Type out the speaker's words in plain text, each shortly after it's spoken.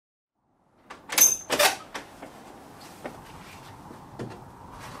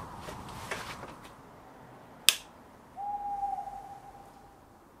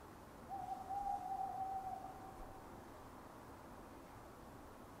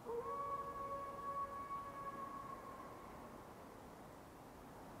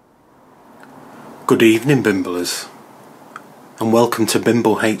Good evening, Bimblers, and welcome to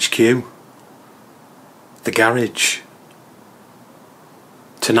Bimble HQ, the garage.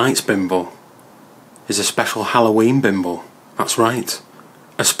 Tonight's Bimble is a special Halloween Bimble. That's right,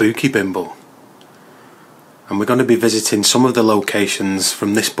 a spooky Bimble. And we're going to be visiting some of the locations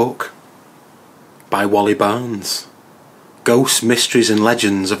from this book by Wally Barnes, Ghosts, Mysteries and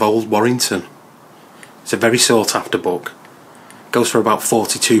Legends of Old Warrington. It's a very sought after book. Goes for about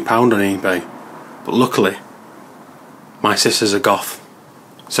 £42 on eBay. But luckily, my sister's a goth,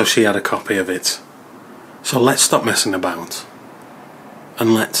 so she had a copy of it. So let's stop messing about,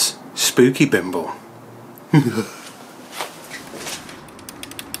 and let's spooky Bimble.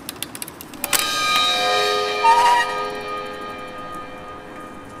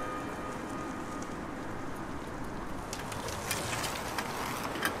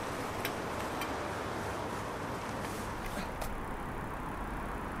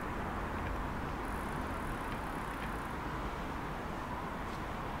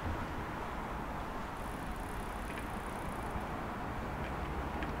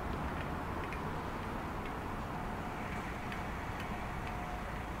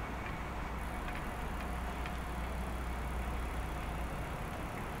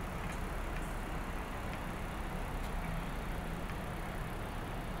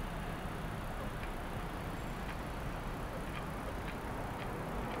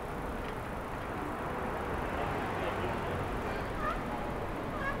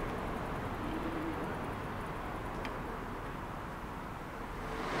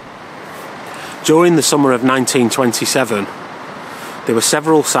 During the summer of 1927, there were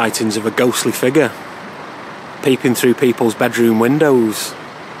several sightings of a ghostly figure peeping through people's bedroom windows.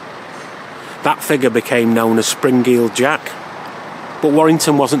 That figure became known as Spring-Heeled Jack, but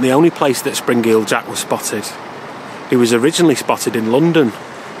Warrington wasn't the only place that Spring-Heeled Jack was spotted. He was originally spotted in London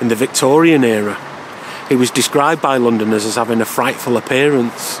in the Victorian era. He was described by Londoners as having a frightful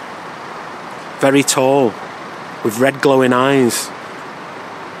appearance, very tall, with red glowing eyes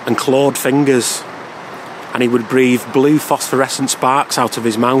and clawed fingers, and he would breathe blue phosphorescent sparks out of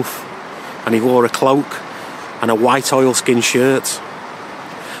his mouth, and he wore a cloak and a white oilskin shirt.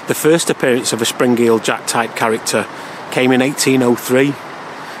 The first appearance of a Spring-Heeled Jack type character came in 1803,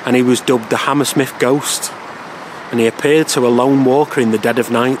 and he was dubbed the Hammersmith Ghost, and he appeared to a lone walker in the dead of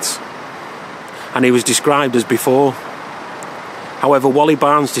night, and he was described as before. However, Wally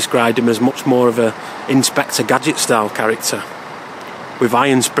Barnes described him as much more of a Inspector Gadget style character, with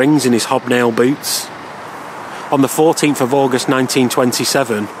iron springs in his hobnail boots. On the 14th of August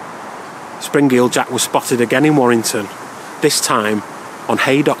 1927, Spring-Heeled Jack was spotted again in Warrington, this time on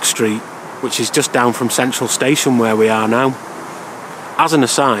Haydock Street, which is just down from Central Station where we are now. As an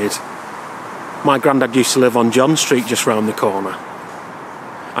aside, my granddad used to live on John Street just round the corner,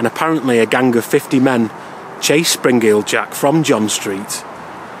 and apparently a gang of 50 men chased Spring-Heeled Jack from John Street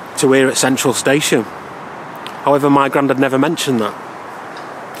to here at Central Station. However, my granddad never mentioned that.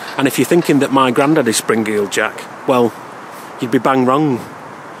 And if you're thinking that my granddad is Spring-Heeled Jack, well, you'd be bang wrong,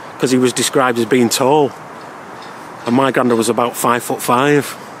 because he was described as being tall, and my granddad was about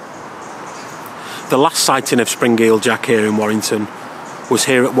 5'5". The last sighting of Spring-Heeled Jack here in Warrington was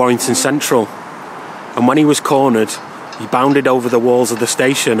here at Warrington Central, and when he was cornered, he bounded over the walls of the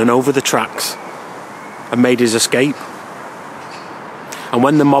station and over the tracks and made his escape. And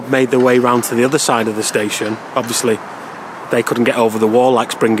when the mob made their way round to the other side of the station, obviously they couldn't get over the wall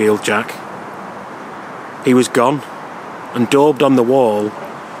like Spring-Heeled Jack, he was gone, and daubed on the wall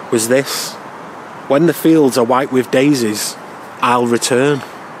was this: "When the fields are white with daisies, I'll return."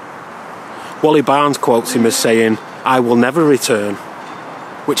 Wally Barnes quotes him as saying, "I will never return,"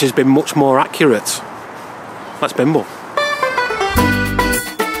 which has been much more accurate. Let's Bimble.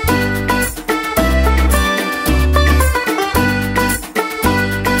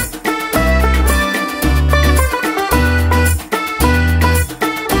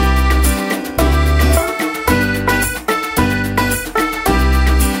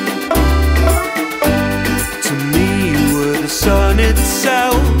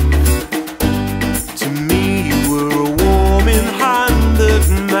 Itself. To me you were a warming hand that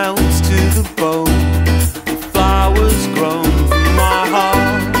melts to the bone, the flowers grown from my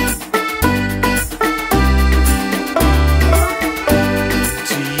heart.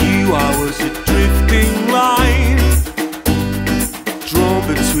 To you I was a drifting line, drawn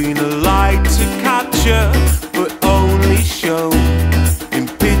between a light to capture, but only shown in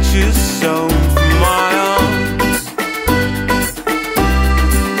pictures sewn from my arms.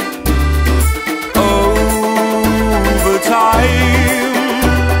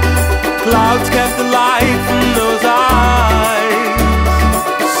 Clouds kept the light from those eyes.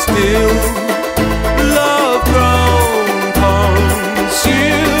 Still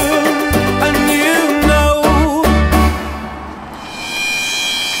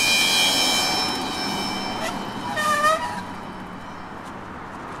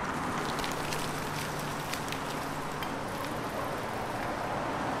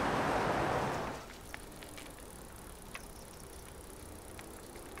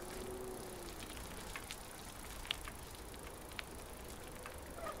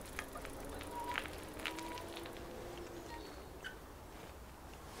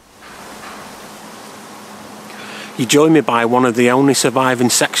You join me by one of the only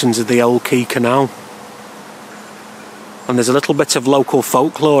surviving sections of the Old Quay Canal. And there's a little bit of local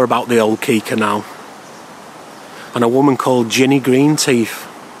folklore about the Old Quay Canal and a woman called Ginny Greenteeth.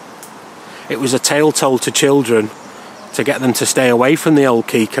 It was a tale told to children to get them to stay away from the Old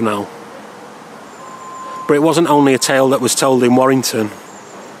Quay Canal. But it wasn't only a tale that was told in Warrington.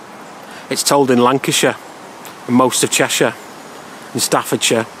 It's told in Lancashire and most of Cheshire and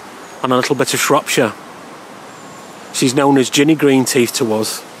Staffordshire and a little bit of Shropshire. She's known as Ginny Greenteeth to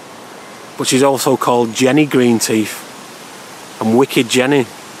us, but she's also called Jenny Greenteeth and Wicked Jenny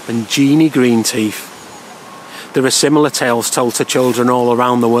and Jeannie Greenteeth. There are similar tales told to children all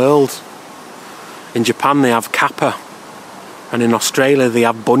around the world. In Japan they have Kappa, and in Australia they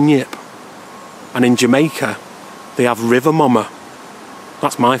have Bunyip, and in Jamaica they have River Mama.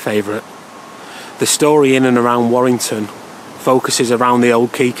 That's my favourite. The story in and around Warrington focuses around the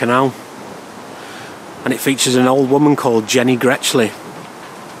Old Quay Canal, and it features an old woman called Jenny Gretchley.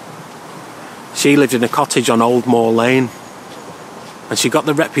 She lived in a cottage on Old Moor Lane, and she got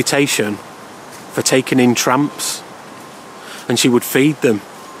the reputation for taking in tramps, and she would feed them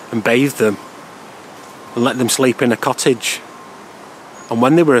and bathe them and let them sleep in a cottage, and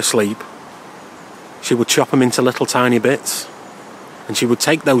when they were asleep she would chop them into little tiny bits, and she would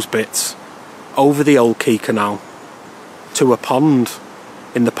take those bits over the Old Quay Canal to a pond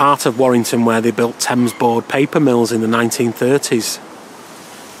in the part of Warrington where they built Thames board paper mills in the 1930s,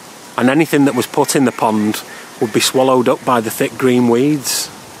 and anything that was put in the pond would be swallowed up by the thick green weeds,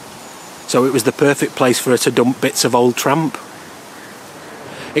 so it was the perfect place for her to dump bits of old tramp.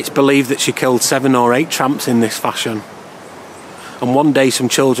 It's believed that she killed 7 or 8 tramps in this fashion, and one day some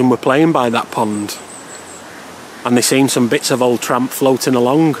children were playing by that pond and they seen some bits of old tramp floating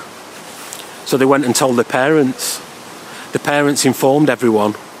along, so they went and told their parents. The parents informed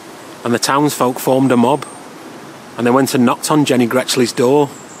everyone, and the townsfolk formed a mob, and they went and knocked on Jenny Gretchley's door,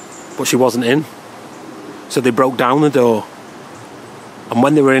 but she wasn't in, so they broke down the door, and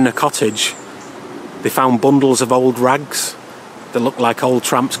when they were in a cottage they found bundles of old rags that looked like old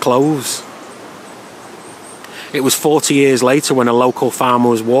tramp's clothes. It was 40 years later, when a local farmer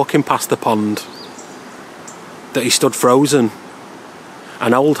was walking past the pond, that he stood frozen.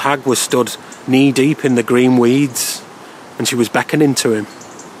 An old hag was stood knee-deep in the green weeds, and she was beckoning to him.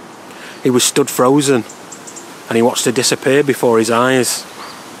 He was stood frozen, and he watched her disappear before his eyes.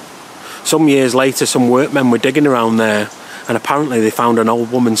 Some years later, some workmen were digging around there, and apparently they found an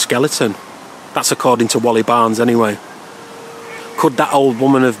old woman's skeleton. That's according to Wally Barnes anyway. Could that old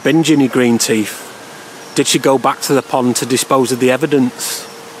woman have been Ginny Greenteeth? Did she go back to the pond to dispose of the evidence?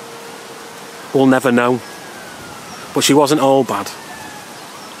 We'll never know. But she wasn't all bad,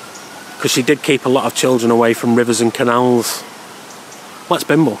 because she did keep a lot of children away from rivers and canals. Let's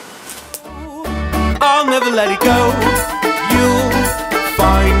bimble. I'll never let it go. You'll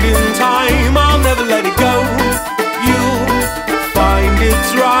find in time. I'll never let it go. You'll find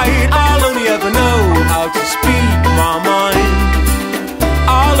it's right. I'll only ever know how to speak my mind.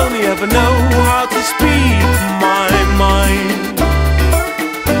 I'll only ever know how to speak my mind.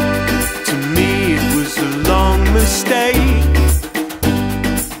 To me it was a long mistake.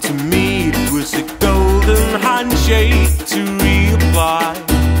 To me it was a golden handshake to reapply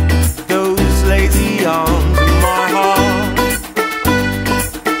those lazy arms in my heart.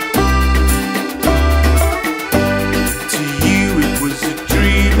 To you it was a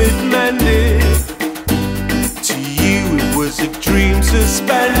dream it mended. To you it was a dream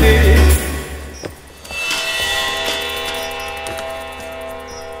suspended.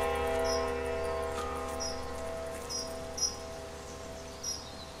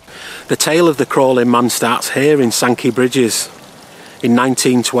 The tale of the crawling man starts here in Sankey Bridges in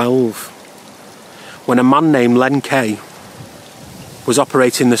 1912, when a man named Len Kay was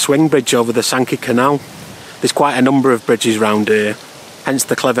operating the swing bridge over the Sankey Canal. There's quite a number of bridges round here, hence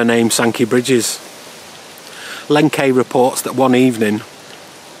the clever name Sankey Bridges. Len Kay reports that one evening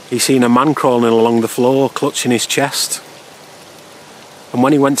he seen a man crawling along the floor, clutching his chest, and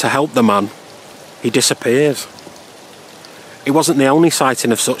when he went to help the man, he disappeared. It wasn't the only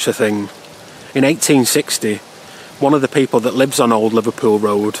sighting of such a thing. In 1860, one of the people that lives on Old Liverpool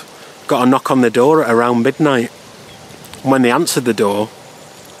Road got a knock on the door at around midnight. And when they answered the door,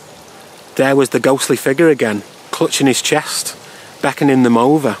 there was the ghostly figure again, clutching his chest, beckoning them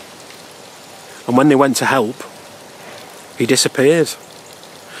over. And when they went to help, he disappeared.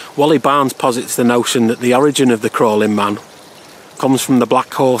 Wally Barnes posits the notion that the origin of the crawling man comes from the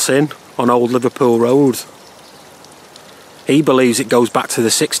Black Horse Inn on Old Liverpool Road. He believes it goes back to the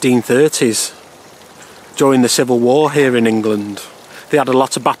 1630s, during the Civil War here in England. They had a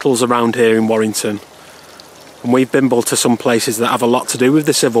lot of battles around here in Warrington, and we've bimbled to some places that have a lot to do with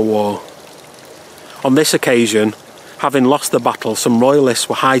the Civil War. On this occasion, having lost the battle, some royalists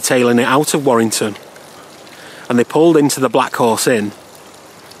were hightailing it out of Warrington, and they pulled into the Black Horse Inn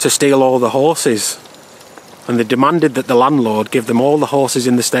to steal all the horses, and they demanded that the landlord give them all the horses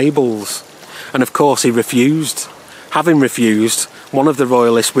in the stables, and of course he refused. Having refused, one of the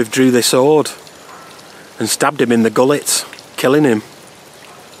royalists withdrew their sword and stabbed him in the gullet, killing him.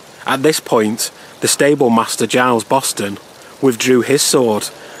 At this point, the stable master Giles Boston withdrew his sword,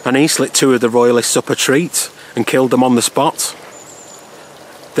 and he slit two of the royalists up a treat and killed them on the spot.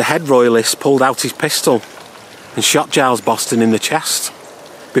 The head royalist pulled out his pistol and shot Giles Boston in the chest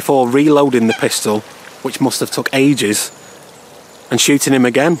before reloading the pistol, which must have took ages, and shooting him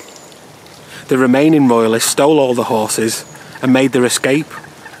again. The remaining royalists stole all the horses and made their escape,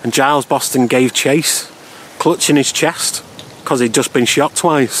 and Giles Boston gave chase, clutching his chest because he'd just been shot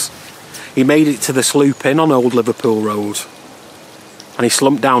twice. He made it to the Sloop Inn on Old Liverpool Road, and he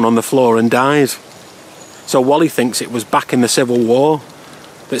slumped down on the floor and died. So Wally thinks it was back in the Civil War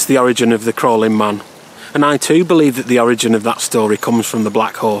that's the origin of the Crawling Man. And I too believe that the origin of that story comes from the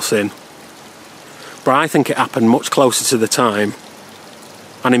Black Horse Inn. But I think it happened much closer to the time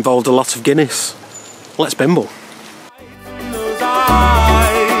and involved a lot of Guinness. Let's bimble.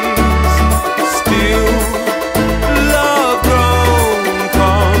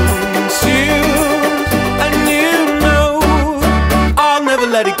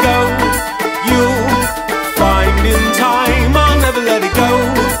 Let it go, you'll find in time. I'll never let it go,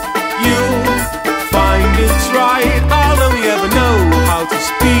 you'll find it's right. I'll only ever know how to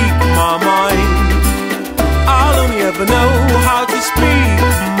speak my mind. I'll only ever know how to speak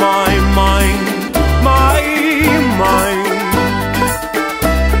my mind, my mind.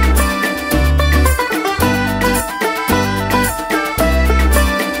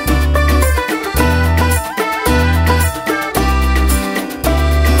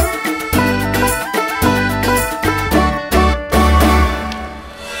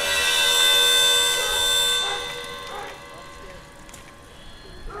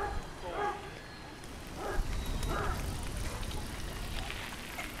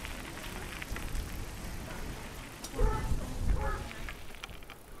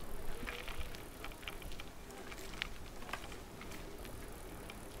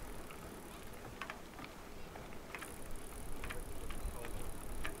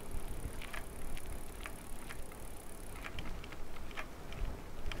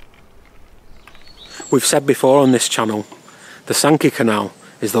 We've said before on this channel, the Sankey Canal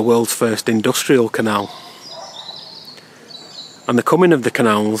is the world's first industrial canal. And the coming of the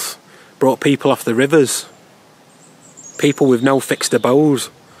canals brought people off the rivers, people with no fixed abode,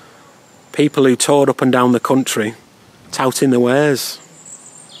 people who toured up and down the country, touting their wares.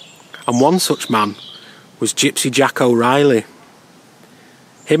 And one such man was Gypsy Jack O'Reilly.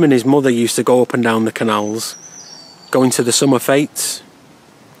 Him and his mother used to go up and down the canals, going to the summer fetes.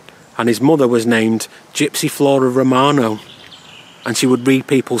 And his mother was named Gypsy Flora Romano, and she would read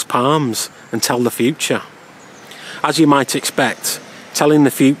people's palms and tell the future. As you might expect, telling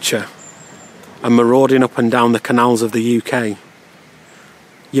the future and marauding up and down the canals of the UK,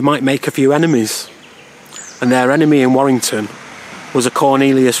 you might make a few enemies. And their enemy in Warrington was a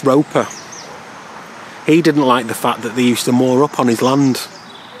Cornelius Roper. He didn't like the fact that they used to moor up on his land,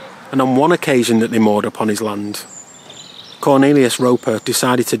 and on one occasion that they moored up on his land, Cornelius Roper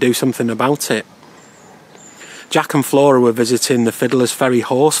decided to do something about it. Jack and Flora were visiting the Fiddler's Ferry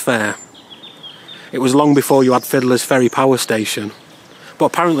horse fair. It was long before you had Fiddler's Ferry power station, but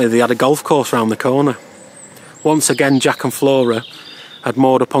apparently they had a golf course round the corner. Once again, Jack and Flora had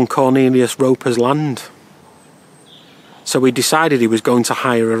moored up on Cornelius Roper's land. So he decided he was going to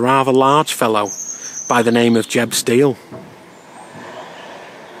hire a rather large fellow by the name of Jeb Steele.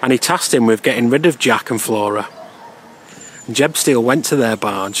 And he tasked him with getting rid of Jack and Flora. Jeb Steele went to their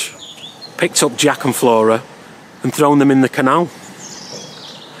barge, picked up Jack and Flora and thrown them in the canal.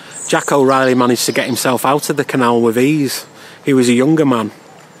 Jack O'Reilly managed to get himself out of the canal with ease. He was a younger man.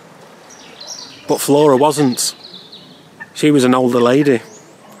 But Flora wasn't. She was an older lady,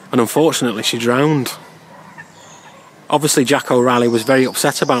 and unfortunately she drowned. Obviously Jack O'Reilly was very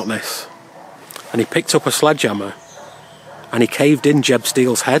upset about this, and he picked up a sledgehammer and he caved in Jeb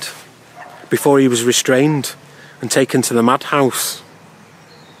Steele's head before he was restrained and taken to the madhouse.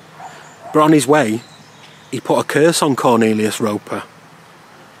 But on his way, he put a curse on Cornelius Roper.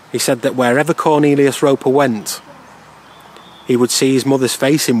 He said that wherever Cornelius Roper went, he would see his mother's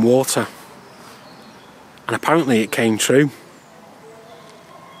face in water. And apparently it came true.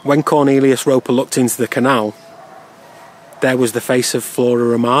 When Cornelius Roper looked into the canal, there was the face of Flora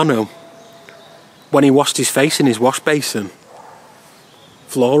Romano, When he washed his face in his wash basin,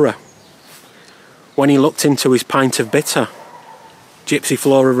 Flora. When he looked into his pint of bitter, Gypsy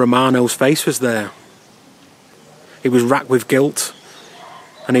Flora Romano's face was there. He was racked with guilt,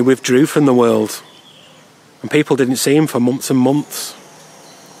 and he withdrew from the world, and people didn't see him for months and months.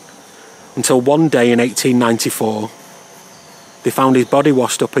 Until one day in 1894, they found his body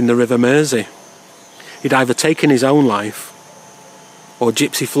washed up in the River Mersey. He'd either taken his own life, or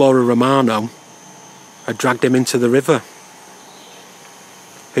Gypsy Flora Romano had dragged him into the river.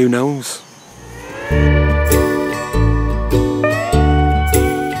 Who knows?